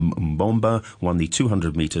Mbomba won the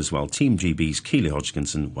 200 metres, while Team GB's Keely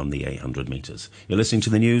Hodgkinson won the 800 metres. You're listening to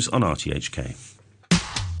the news on RTHK.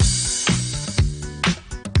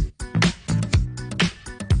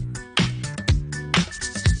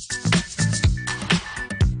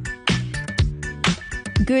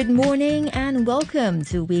 Good morning and welcome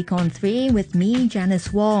to Week on 3 with me,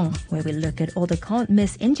 Janice Wong, where we look at all the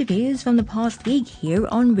can't-miss interviews from the past week here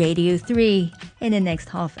on Radio 3. In the next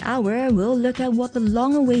half hour, we'll look at what the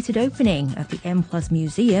long-awaited opening of the M Plus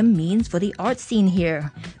Museum means for the art scene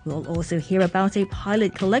here. We'll also hear about a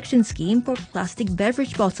pilot collection scheme for plastic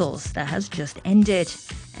beverage bottles that has just ended.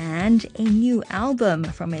 And a new album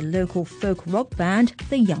from a local folk rock band,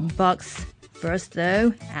 the Young Bucks. First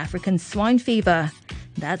though, African swine fever.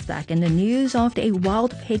 That's back in the news after a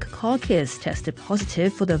wild pig carcass tested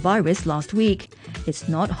positive for the virus last week. It's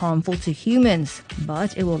not harmful to humans,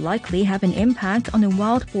 but it will likely have an impact on the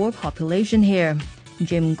wild boar population here.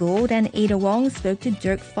 Jim Gould and Ada Wong spoke to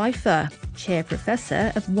Dirk Pfeiffer, Chair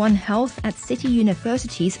Professor of One Health at City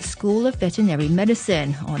University's School of Veterinary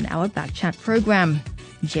Medicine, on our Backchat program.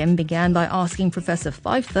 Jim began by asking Professor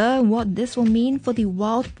Pfeiffer what this will mean for the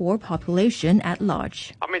wild boar population at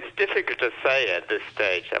large. I mean, it's difficult to say at this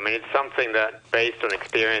stage. I mean, it's something that, based on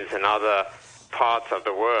experience in other parts of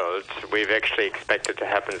the world, we've actually expected to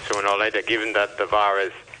happen sooner or later, given that the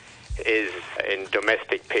virus is in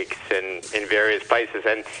domestic pigs in various places.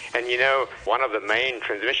 And you know, one of the main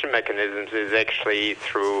transmission mechanisms is actually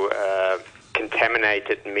through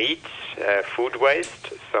contaminated meat, food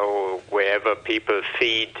waste. So wherever people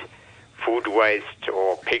feed food waste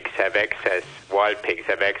or pigs have access, wild pigs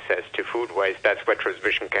have access to food waste, that's where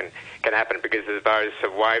transmission can happen, because the virus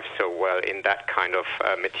survives so well in that kind of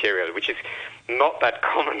material, which is not that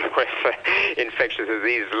common with infectious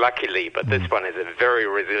disease, luckily, but this one is a very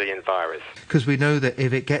resilient virus. Because we know that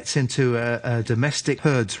if it gets into domestic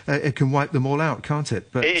herds, it can wipe them all out, can't it?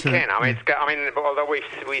 But, it can. I mean, although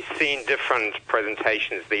we've seen different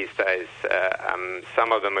presentations these days,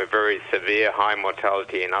 some of them are very severe, high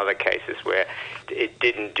mortality. In other cases where it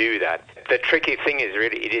didn't do that. The tricky thing is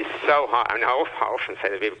really it is so hard. I mean, I often say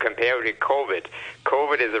that people compare it to COVID.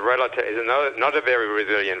 COVID is not a very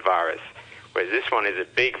resilient virus. Whereas this one is a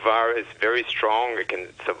big virus, very strong. It can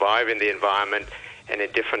survive in the environment and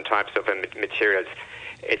in different types of materials.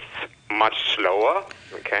 It's much slower,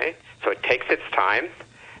 okay? So it takes its time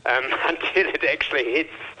until it actually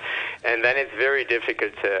hits, and then it's very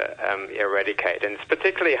difficult to eradicate. And it's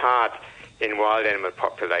particularly hard in wild animal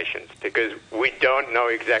populations because we don't know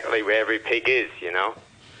exactly where every pig is, you know?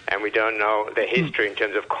 And we don't know the history in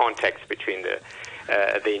terms of context between the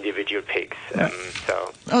individual pigs.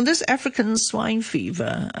 On this African swine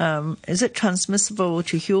fever, is it transmissible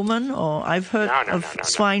to human, or I've heard of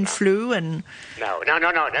swine flu and... No. I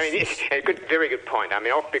mean, it's a very good point. I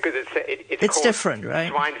mean, because it's called different, right?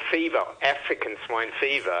 Swine fever, African swine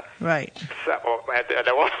fever. Right. So,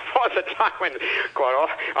 there was a time when it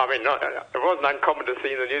wasn't uncommon to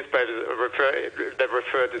see in the newspapers that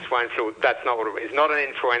referred to swine flu. That's not what it is. It's not an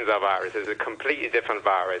influenza virus. It's a completely different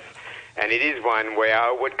virus. And it is one where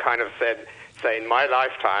I would kind of say in my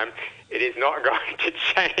lifetime, it is not going to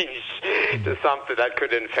change to something that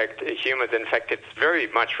could infect humans. In fact, it's very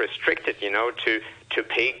much restricted, you know, to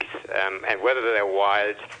pigs, and whether they're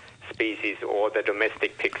wild species or the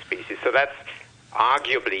domestic pig species. So that's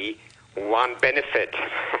arguably one benefit.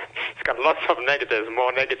 It's got lots of negatives,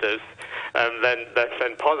 more negatives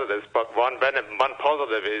than positives. But one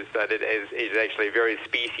positive is that it is actually very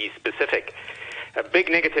species specific. A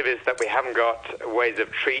big negative is that we haven't got ways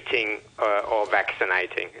of treating or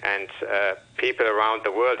vaccinating, and people around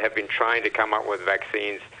the world have been trying to come up with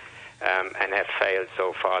vaccines and have failed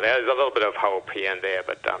so far. There's a little bit of hope here and there,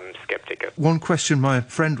 but I'm skeptical. One question my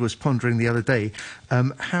friend was pondering the other day,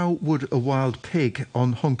 how would a wild pig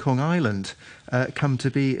on Hong Kong Island come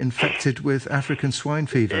to be infected with African swine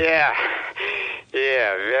fever?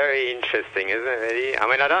 Yeah, very interesting, isn't it? I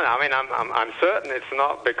mean, I'm certain it's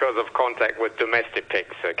not because of contact with domestic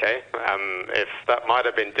pigs, okay? If that might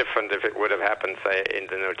have been different if it would have happened, say, in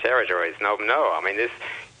the new territories. No. I mean, this,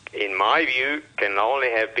 in my view, can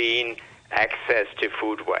only have been access to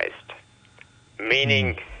food waste,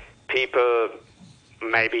 meaning people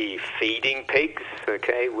maybe feeding pigs,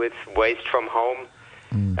 okay, with waste from home,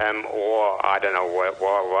 or, I don't know,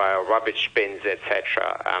 rubbish bins,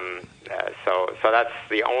 etc. So that's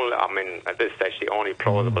the only, I mean, at this stage, the only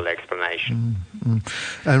plausible explanation.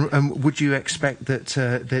 Would you expect that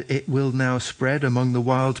it will now spread among the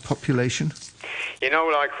wild population? You know,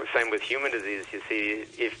 like same with human disease, you see,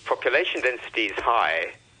 if population density is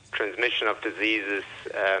high, transmission of diseases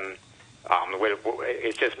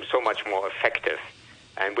is just so much more effective.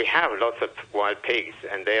 And we have lots of wild pigs,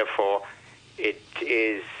 and therefore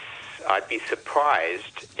I'd be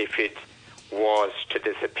surprised if it was to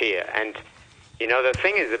disappear. And the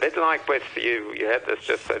thing is a bit like with you had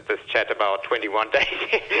this chat about 21 days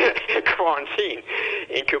quarantine.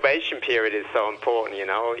 Incubation period is so important,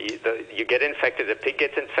 you get infected, the pig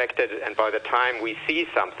gets infected, and by the time we see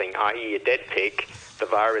something, i.e. a dead pig, the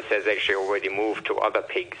virus has actually already moved to other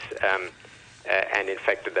pigs and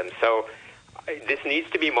infected them. So this needs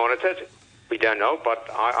to be monitored. We don't know, but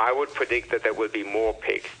I would predict that there will be more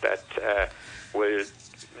pigs that will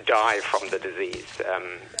die from the disease.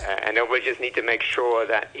 And then we just need to make sure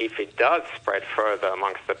that if it does spread further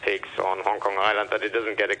amongst the pigs on Hong Kong Island, that it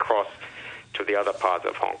doesn't get across to the other parts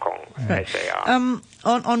of Hong Kong, as they are.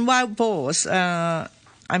 On wild boars,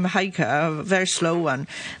 I'm a hiker, a very slow one.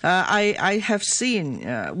 I have seen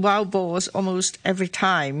wild boars almost every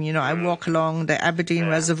time. I walk along the Aberdeen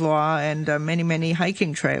Reservoir and many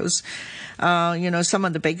hiking trails. Some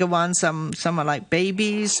of the bigger ones, some are like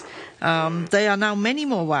babies. There are now many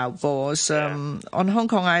more wild boars on Hong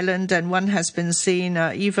Kong Island, and one has been seen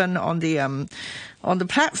even on the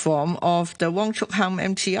platform of the Wong Chuk Hang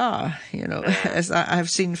MTR. As I have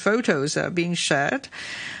seen photos being shared.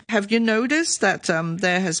 Have you noticed that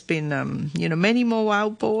there has been many more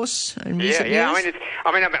wild boars in recent years? I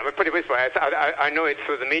put it this way. I know it's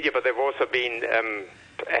through the media, but there have also been.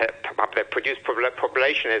 They produce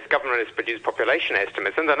government has produced population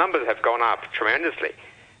estimates, and the numbers have gone up tremendously.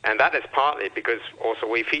 And that is partly because also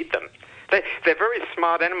we feed them. They're very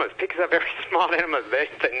smart animals. Pigs are very smart animals. They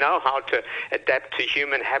know how to adapt to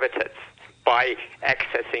human habitats by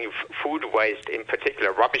accessing food waste, in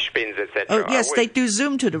particular rubbish bins, etc. Oh, yes, they do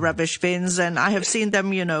zoom to the rubbish bins, and I have seen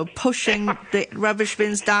them, pushing the rubbish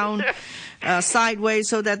bins down sideways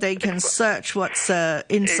so that they can search what's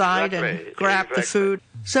inside and grab the food.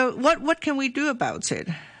 So what can we do about it?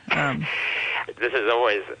 This is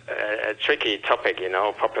always a tricky topic,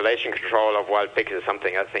 Population control of wild pigs is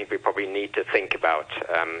something I think we probably need to think about.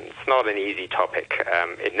 It's not an easy topic.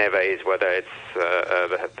 It never is, whether it's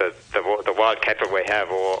the wild cattle we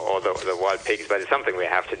have or the wild pigs, but it's something we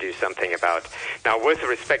have to do something about. Now, with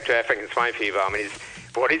respect to African swine fever,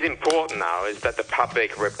 what is important now is that the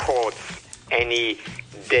public reports any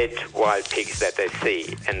dead wild pigs that they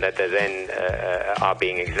see, and that they then are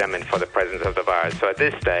being examined for the presence of the virus. So at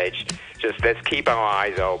this stage, just let's keep our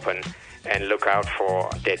eyes open and look out for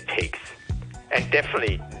dead pigs. And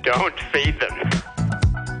definitely don't feed them.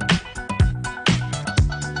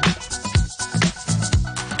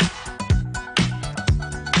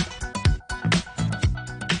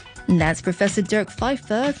 That's Professor Dirk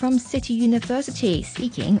Pfeiffer from City University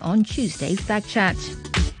speaking on Tuesday Fact Chat.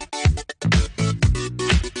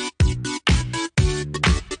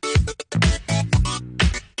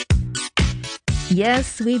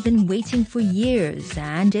 Yes, we've been waiting for years,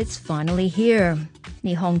 and it's finally here.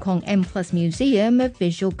 The Hong Kong M+ Museum of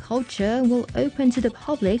Visual Culture will open to the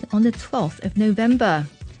public on the 12th of November,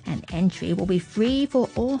 and entry will be free for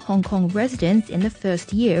all Hong Kong residents in the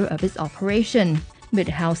first year of its operation. But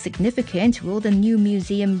how significant will the new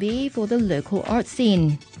museum be for the local art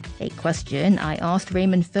scene? A question I asked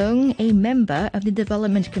Raymond Fong, a member of the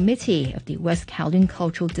Development Committee of the West Kowloon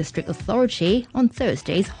Cultural District Authority, on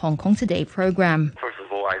Thursday's Hong Kong Today program. First of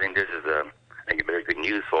all, I think this is very good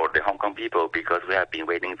news for the Hong Kong people, because we have been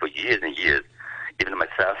waiting for years and years. Even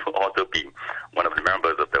myself also being one of the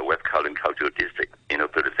members of the West Kowloon Cultural District,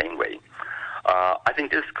 feel the same way. I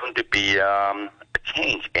think this is going to be a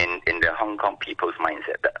change in the Hong Kong people's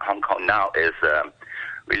mindset. That Hong Kong now is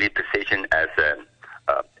really positioned as an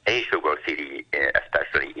Asia World City,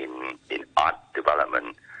 especially in art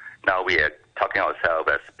development. Now we are talking ourselves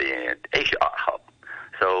as being Asia Art Hub.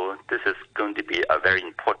 So this is going to be a very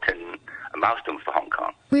important milestone for Hong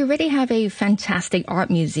Kong. We already have a fantastic art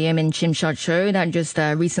museum in Tsim Sha Tsui that just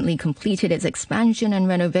recently completed its expansion and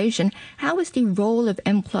renovation. How is the role of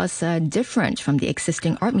M+ different from the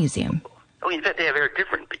existing art museum? Oh, in fact, they are very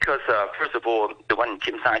different because, first of all, the one in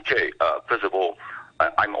Tsim Sha Tsui, first of all,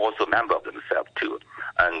 I'm also a member of themselves too.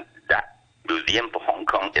 And that museum for Hong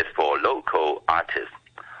Kong is for local artists.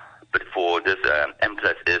 But for this M+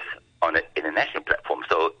 is on an international platform.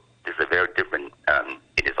 So this is very different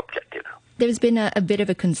in its objective. There's been a bit of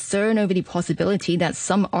a concern over the possibility that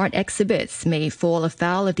some art exhibits may fall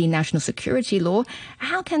afoul of the national security law.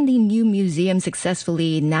 How can the new museum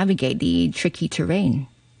successfully navigate the tricky terrain?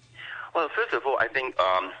 Well, first of all, I think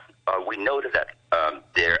we noticed that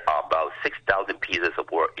there are about 6,000 pieces of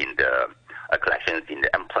work in the collections in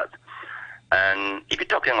the M+. And if you're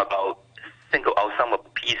talking about single out some of the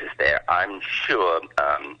pieces there, I'm sure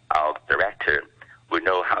our director will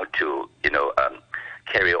know how to,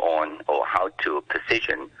 carry on or how to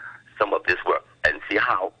position some of this work and see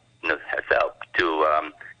how has helped to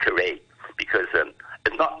create, because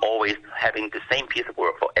it's not always having the same piece of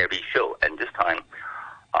work for every show. And this time,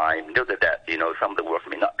 I noted that some of the work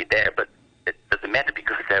may not be there, but it doesn't matter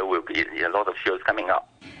because there will be a lot of shows coming up.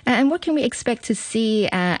 And what can we expect to see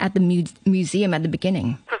at the museum at the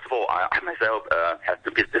beginning? First of all, I myself have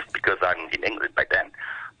to visit this because I'm in England by then.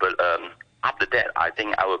 But after that, I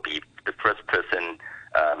think I will be the first person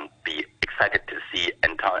be excited to see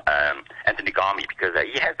Anthony Garmy, because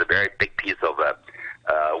he has a very big piece of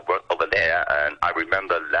work over there. And I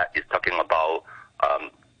remember that he's talking about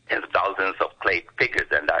tens of thousands of clay figures,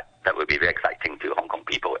 and that would be very exciting to Hong Kong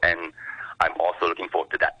people. And I'm also looking forward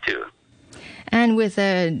to that too. And with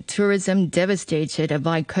tourism devastated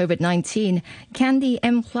by COVID-19, can the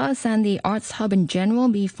M+ and the Arts Hub in general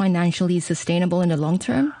be financially sustainable in the long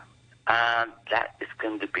term? That is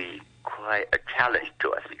going to be quite a challenge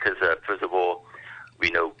to us because, first of all, we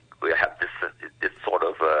know we have this sort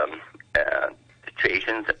of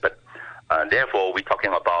situations, but therefore we're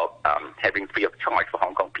talking about having free of charge for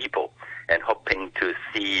Hong Kong people and hoping to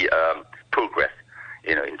see progress,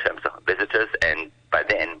 in terms of visitors, and by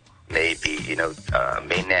then maybe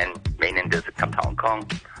mainlanders come to Hong Kong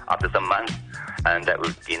after some months, and that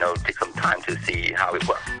would take some time to see how it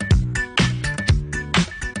works.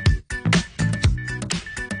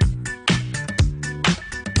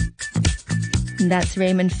 That's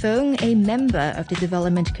Raymond Fong, a member of the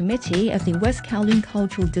Development Committee of the West Kowloon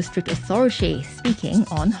Cultural District Authority, speaking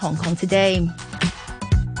on Hong Kong Today.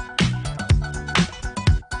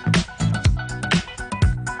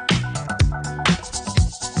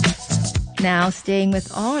 Now, staying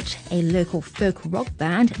with art, a local folk rock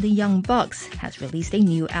band, the Young Bucks, has released a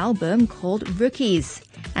new album called Rookies.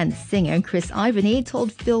 And singer Chris Ivany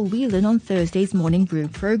told Phil Whelan on Thursday's Morning Brew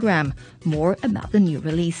program more about the new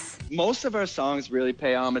release. Most of our songs really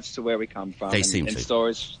pay homage to where we come from. They seem to.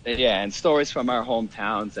 Stories, and stories from our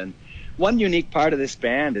hometowns. And one unique part of this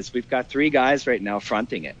band is we've got 3 guys right now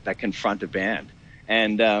fronting it that can front a band.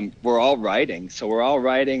 And we're all writing. So we're all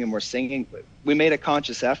writing and we're singing. We made a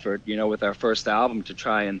conscious effort, with our first album to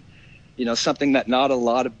try and, something that not a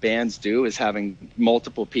lot of bands do is having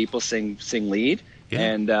multiple people sing lead. Yeah.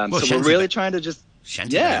 And so we're really trying to just...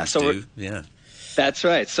 That's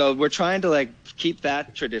right. So we're trying to keep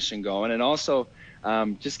that tradition going, and also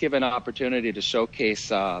just give an opportunity to showcase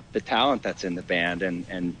the talent that's in the band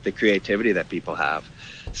and the creativity that people have.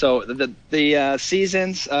 So the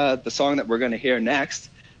Seasons, the song that we're going to hear next,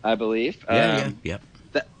 I believe.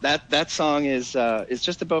 That song is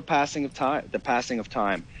just about the passing of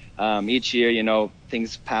time. Each year,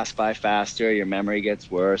 things pass by faster, your memory gets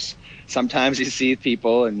worse. Sometimes you see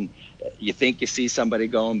people and you think you see somebody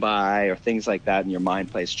going by or things like that, and your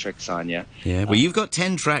mind plays tricks on you. Yeah, well, you've got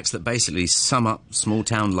 10 tracks that basically sum up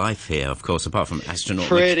small-town life here, of course, apart from Astronaut...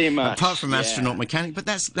 Pretty much. Apart from Astronaut Mechanic, but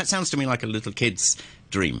that sounds to me like a little kid's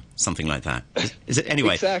dream, something like that. Is it?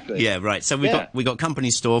 Anyway. Exactly. Yeah, right. So we got Company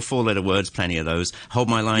Store, 4-letter words, plenty of those. Hold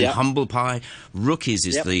My Line, Humble Pie. Rookies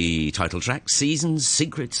is the title track. Seasons,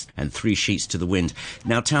 Secrets, and 3 Sheets to the Wind.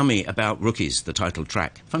 Now tell me about Rookies, the title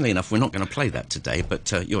track. Funnily enough, we're not going to play that today,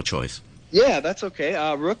 but your choice. Yeah, that's okay.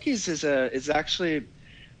 Rookies is actually,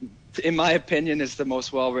 in my opinion, is the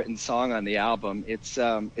most well-written song on the album. It's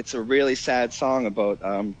a really sad song about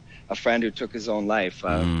a friend who took his own life.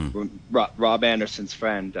 Rob Anderson's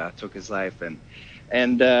friend took his life, and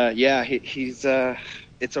he's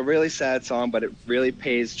it's a really sad song, but it really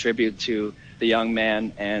pays tribute to the young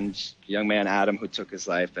man Adam who took his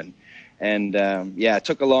life, and it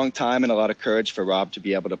took a long time and a lot of courage for Rob to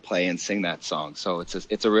be able to play and sing that song. So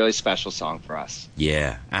it's a really special song for us.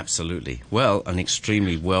 Yeah, absolutely. Well, an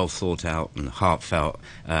extremely well thought out and heartfelt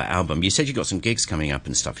album. You said you got some gigs coming up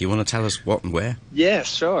and stuff. You want to tell us what and where? Yeah,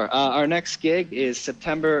 sure. Our next gig is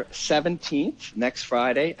September 17th, next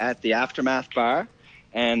Friday, at the Aftermath Bar.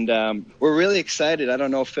 And we're really excited. I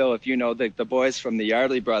don't know, Phil, if you know the boys from the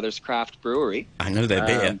Yardley Brothers Craft Brewery. I know their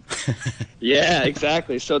beer. Yeah,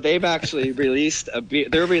 exactly. So they've actually released a beer.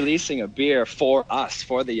 They're releasing a beer for us,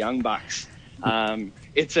 for the Young Bucks.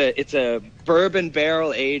 It's a bourbon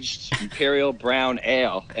barrel aged imperial brown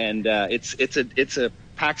ale, and it's a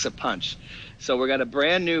packs a punch. So we got a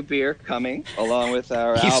brand new beer coming along with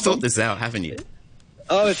our album. You've thought this out, haven't you?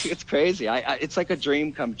 Oh, it's crazy. It's like a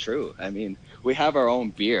dream come true. I mean, we have our own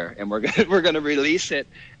beer, and we're gonna release it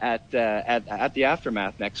at the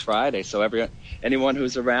Aftermath next Friday. So anyone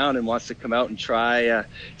who's around and wants to come out and try,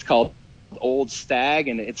 it's called old Stag,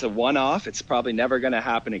 and it's a one-off. It's probably never going to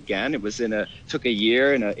happen again. It was took a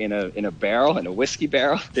year in a barrel, in a whiskey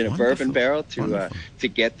barrel, in a bourbon barrel to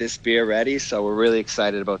get this beer ready. So we're really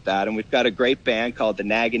excited about that. And we've got a great band called the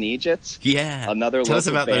Naggin Egypts. Yeah, another tell local us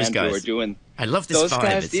about band those guys. who are doing. I love this those vibe.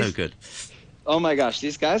 Guys, it's so good. Oh my gosh,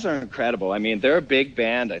 these guys are incredible. I mean, they're a big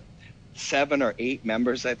band. 7 or 8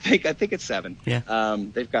 members, I think it's 7. Yeah.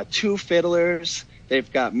 They've got 2 fiddlers. They've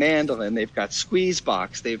got mandolin, they've got squeeze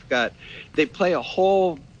box, they play a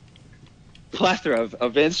whole plethora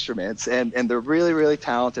of instruments, and they're really, really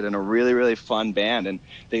talented and a really, really fun band, and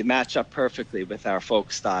they match up perfectly with our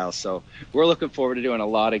folk style. So we're looking forward to doing a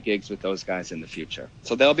lot of gigs with those guys in the future.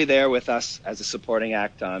 So they'll be there with us as a supporting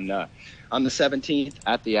act on the 17th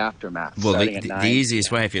at the Aftermath. Well, the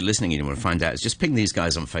easiest way, if you're listening and you want to find out, is just ping these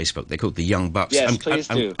guys on Facebook. They're called the Young Bucks. Yes, please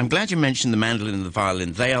do. I'm glad you mentioned the mandolin and the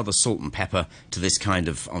violin. They are the salt and pepper to this kind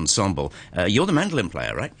of ensemble. You're the mandolin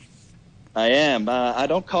player, right? I am. I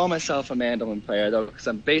don't call myself a mandolin player, though, because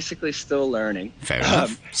I'm basically still learning. Fair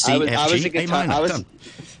enough. I was a guitar.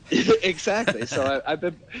 Exactly. So I've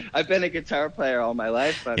been a guitar player all my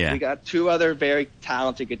life, but we got 2 other very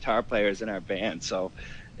talented guitar players in our band. So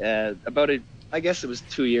I guess it was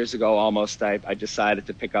 2 years ago almost, I decided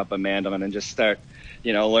to pick up a mandolin and just start,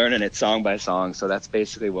 learning it song by song. So that's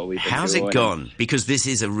basically what we've been doing. How's it gone? Because this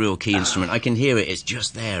is a real key instrument. I can hear it. It's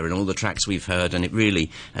just there in all the tracks we've heard. And it really,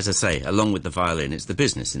 as I say, along with the violin, it's the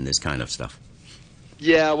business in this kind of stuff.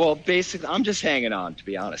 Yeah, well, basically, I'm just hanging on, to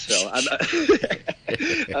be honest, Phil.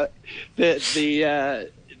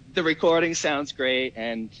 The recording sounds great,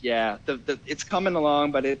 and it's coming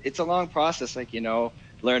along, but it's a long process,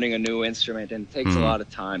 learning a new instrument, and it takes a lot of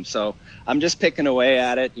time. So I'm just picking away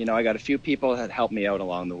at it. I got a few people that helped me out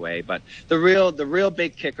along the way, but the real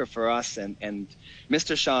big kicker for us and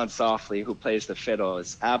Mr. Sean Softly, who plays the fiddle,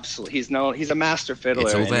 is absolutely he's a master fiddler.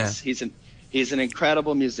 It's all there. He's an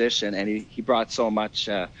incredible musician, and he brought so much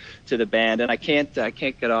to the band. And I can't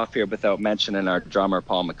get off here without mentioning our drummer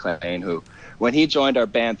Paul McLean, who, when he joined our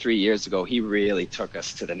band 3 years ago, he really took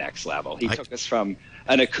us to the next level. He took us from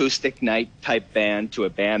an acoustic night type band to a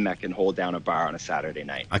band that can hold down a bar on a Saturday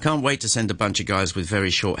night. I can't wait to send a bunch of guys with very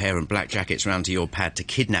short hair and black jackets round to your pad to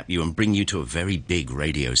kidnap you and bring you to a very big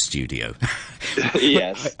radio studio.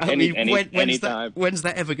 Yes, anytime. When's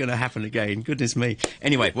that ever going to happen again? Goodness me.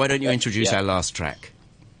 Anyway, why don't you introduce our last track?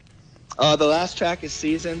 The last track is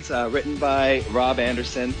Seasons, written by Rob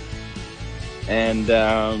Anderson. And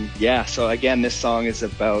so again, this song is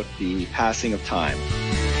about the passing of time.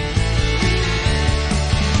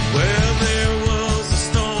 Well, there was a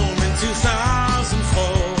storm in 2004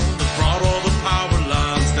 that brought all the power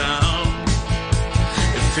lines down.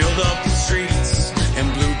 It filled up the streets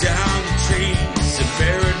and blew down the trees and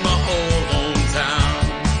buried my whole hometown.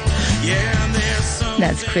 Yeah, and there's some...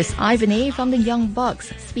 That's Chris Ivany from the Young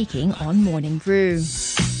Bucks speaking on Morning Brew.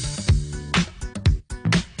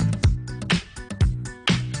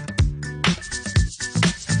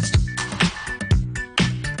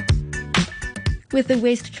 With the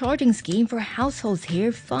waste charging scheme for households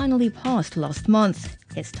here finally passed last month,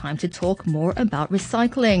 it's time to talk more about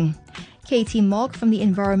recycling. Katie Mock from the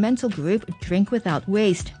environmental group Drink Without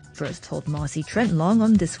Waste first told Marcy Trentlong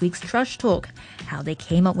on this week's Trash Talk how they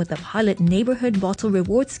came up with a pilot neighborhood bottle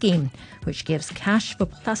reward scheme, which gives cash for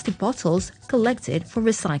plastic bottles collected for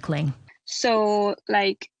recycling. So,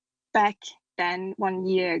 back then, 1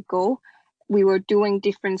 year ago, we were doing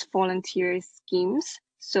different volunteer schemes.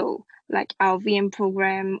 So, like our VM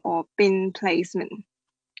program or bin placement.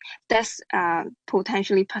 That's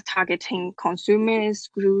potentially targeting consumers,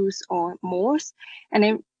 schools, or malls. And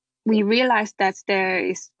then we realized that there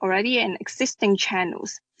is already an existing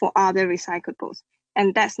channels for other recyclables,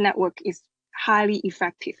 and that network is highly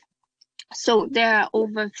effective. So there are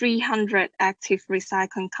over 300 active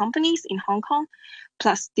recycling companies in Hong Kong,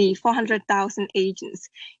 plus the 400,000 agents,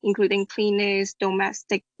 including cleaners,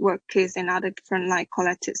 domestic workers, and other different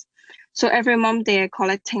collectors. So every month they are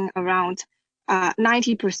collecting around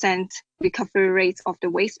 90% recovery rates of the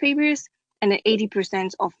waste papers and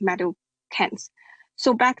 80% of metal cans.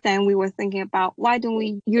 So back then we were thinking about why don't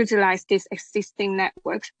we utilize this existing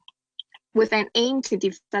networks with an aim to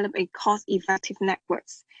develop a cost-effective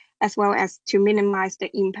networks, as well as to minimize the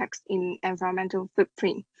impacts in environmental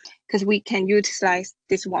footprint, because we can utilize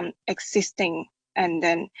this one existing and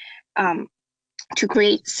then to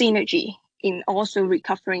create synergy in also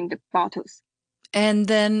recovering the bottles. And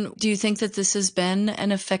then do you think that this has been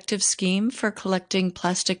an effective scheme for collecting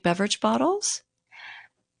plastic beverage bottles?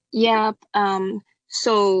 Yeah.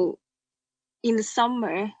 So in the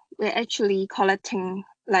summer, we're actually collecting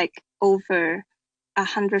over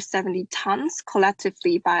 170 tons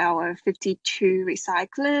collectively by our 52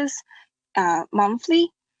 recyclers monthly.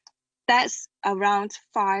 That's around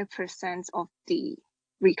 5% of the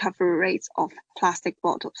recovery rates of plastic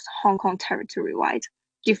bottles, Hong Kong territory-wide,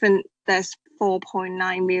 given there's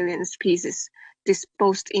 4.9 million pieces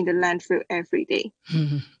disposed in the landfill every day.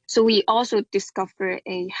 Mm-hmm. So we also discovered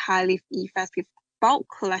a highly effective bulk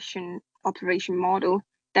collection operation model.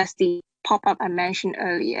 That's the pop-up I mentioned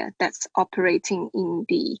earlier that's operating in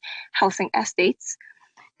the housing estates.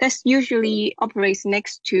 That usually operates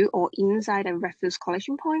next to or inside the refuse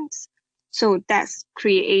collection points. So that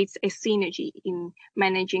creates a synergy in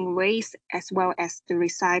managing waste as well as the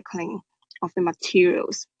recycling of the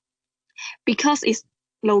materials. Because it's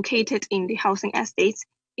located in the housing estates,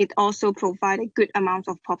 it also provides a good amount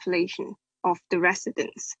of population of the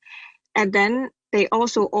residents. And then they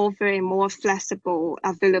also offer a more flexible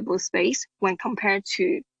available space when compared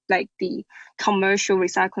to like the commercial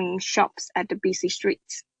recycling shops at the busy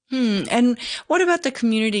streets. And what about the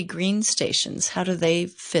community green stations? How do they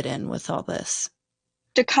fit in with all this?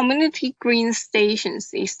 The community green stations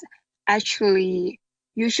is actually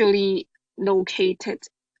usually located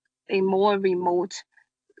a more remote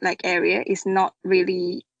area. Is not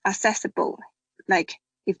really accessible. Like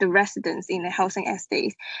if the residents in the housing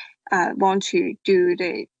estate want to do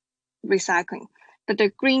the recycling. But the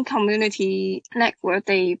Green Community Network,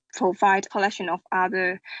 they provide collection of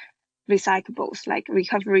other recyclables, like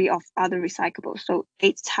recovery of other recyclables. So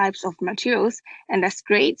 8 types of materials, and that's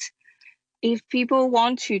great. If people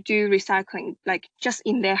want to do recycling, like just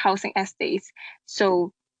in their housing estates,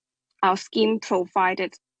 so our scheme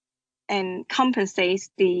provided and compensates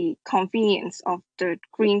the convenience of the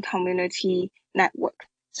Green Community Network.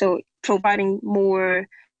 So providing more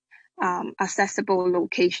accessible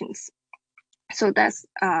locations. So that's,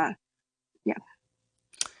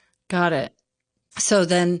 Got it. So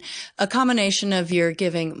then a combination of you're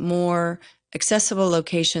giving more accessible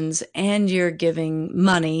locations and you're giving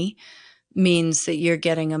money means that you're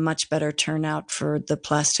getting a much better turnout for the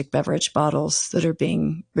plastic beverage bottles that are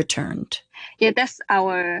being returned. Yeah, that's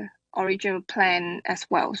our original plan as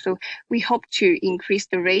well. So we hope to increase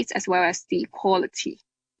the rates as well as the quality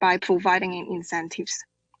by providing incentives.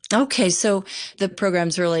 Okay, so the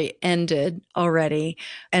program's really ended already,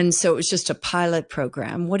 and so it was just a pilot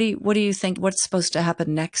program. What do you think? What's supposed to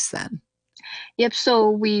happen next then? Yep, so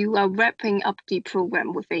we are wrapping up the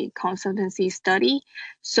program with a consultancy study.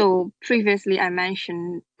 So previously I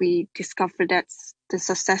mentioned we discovered that the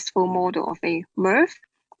successful model of a MRF,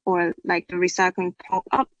 or like the recycling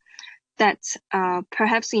pop-up, that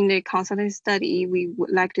perhaps in the consultancy study we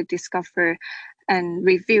would like to discover and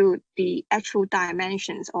review the actual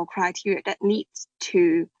dimensions or criteria that needs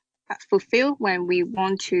to fulfill when we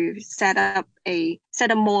want to set up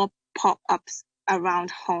more pop-ups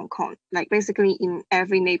around Hong Kong, like basically in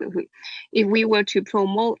every neighborhood. If we were to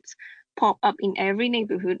promote pop-up in every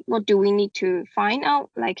neighborhood, what do we need to find out?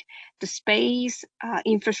 Like the space,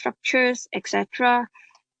 infrastructures, etc.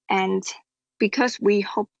 And because we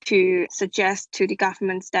hope to suggest to the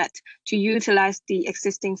governments that to utilize the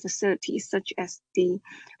existing facilities such as the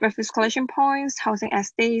refuse collection points, housing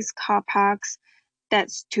estates, car parks,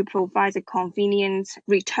 that's to provide a convenient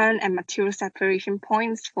return and material separation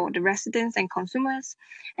points for the residents and consumers.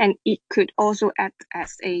 And it could also act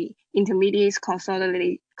as a intermediate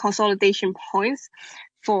consolidation points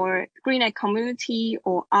for Green Ag Community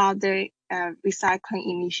or other recycling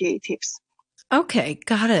initiatives. Okay,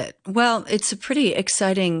 got it. Well, it's a pretty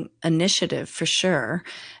exciting initiative for sure.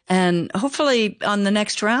 And hopefully on the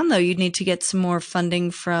next round, though, you'd need to get some more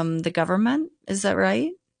funding from the government. Is that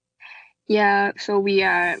right? Yeah, so we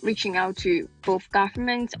are reaching out to both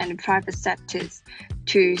government and private sectors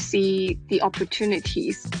to see the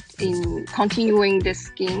opportunities in continuing this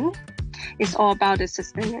scheme. It's all about the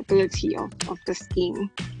sustainability of the scheme.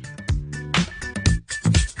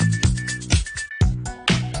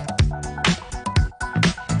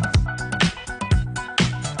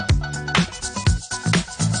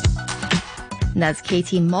 That's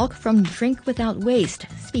Katie Mok from Drink Without Waste,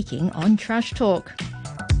 speaking on Trash Talk.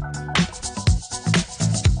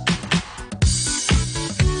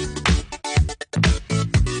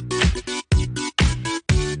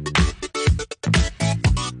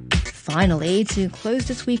 Finally, to close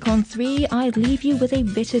this week on 3, I'd leave you with a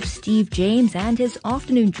bit of Steve James and his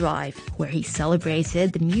afternoon drive, where he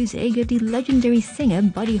celebrated the music of the legendary singer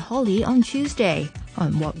Buddy Holly on Tuesday,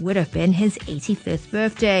 on what would have been his 85th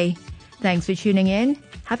birthday. Thanks for tuning in.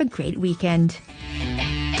 Have a great weekend.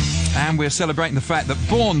 And we're celebrating the fact that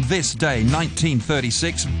born this day,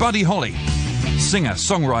 1936, Buddy Holly, singer,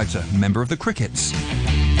 songwriter, member of the Crickets.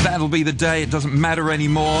 That'll Be the Day, It Doesn't Matter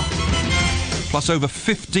Anymore. Plus over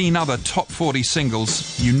 15 other top 40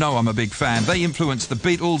 singles. You know I'm a big fan. They influenced the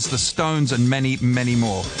Beatles, the Stones, and many, many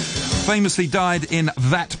more. Famously died in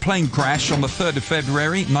that plane crash on the 3rd of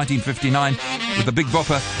February 1959, with the Big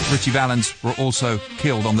Bopper, Ritchie Valens, were also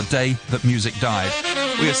killed on the day that music died.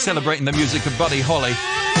 We are celebrating the music of Buddy Holly.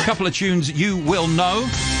 A couple of tunes you will know,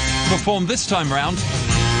 performed this time round.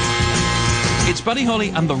 It's Buddy Holly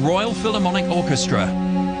and the Royal Philharmonic Orchestra.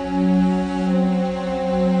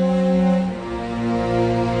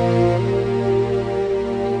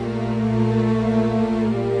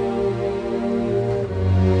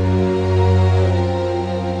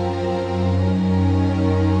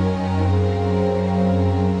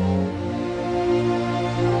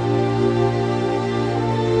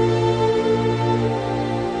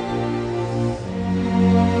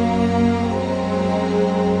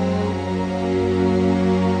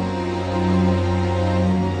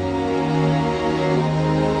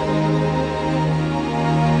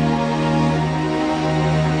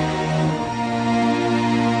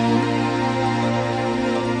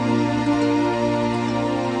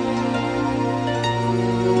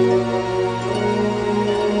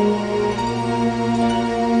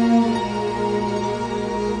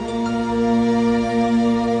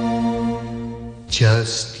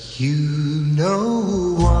 Just you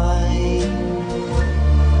know why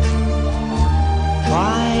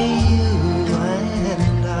you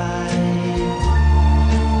and I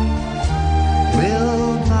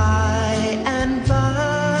will by and by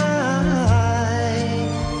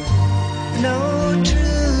know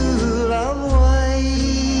true love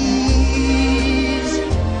ways.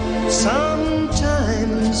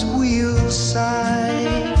 Sometimes we'll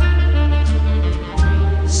sigh,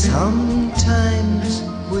 sometimes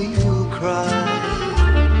we'll cry,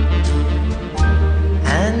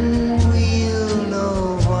 and we'll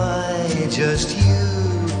know why. Just you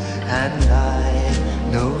and I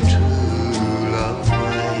know true love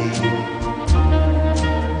way.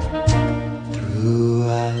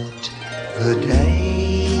 Throughout the day,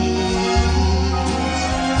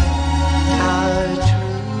 our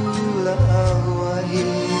true love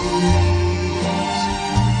ways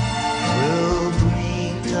will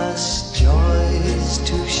bring us joys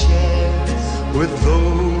to share with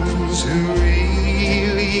those who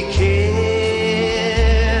really care.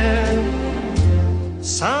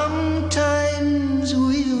 Sometimes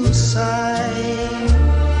we'll sigh,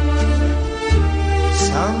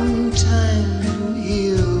 sometimes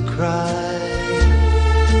we'll cry,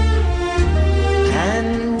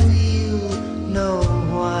 and we'll know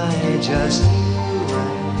why. Just you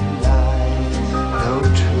and I know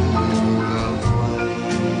true love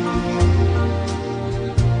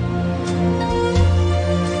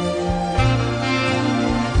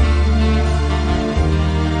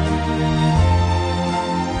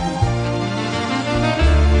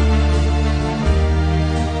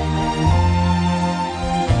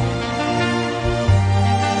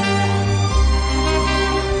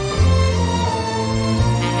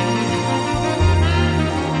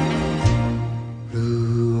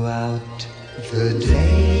throughout the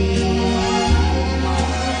day.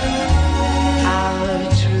 Our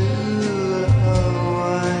true love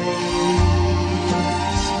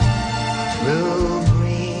will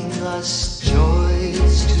bring us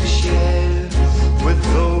joys to share with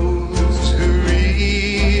those who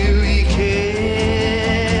really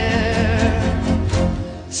care.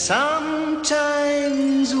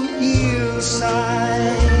 Sometimes we'll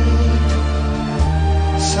sigh,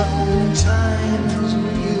 sometimes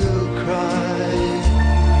we'll cry,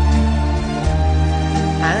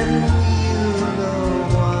 and we'll know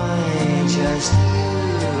why. Just you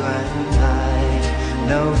and I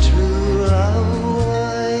know true love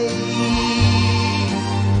way.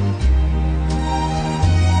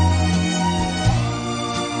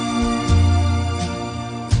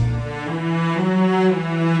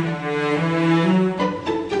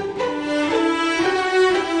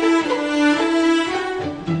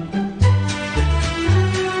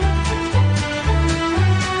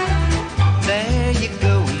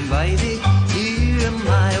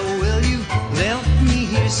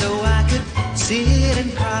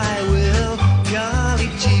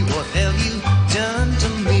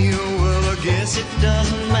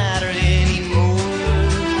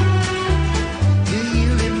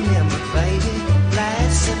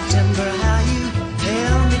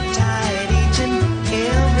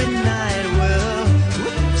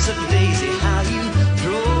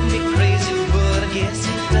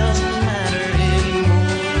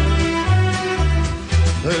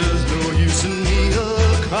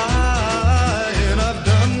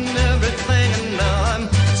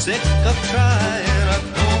 cry.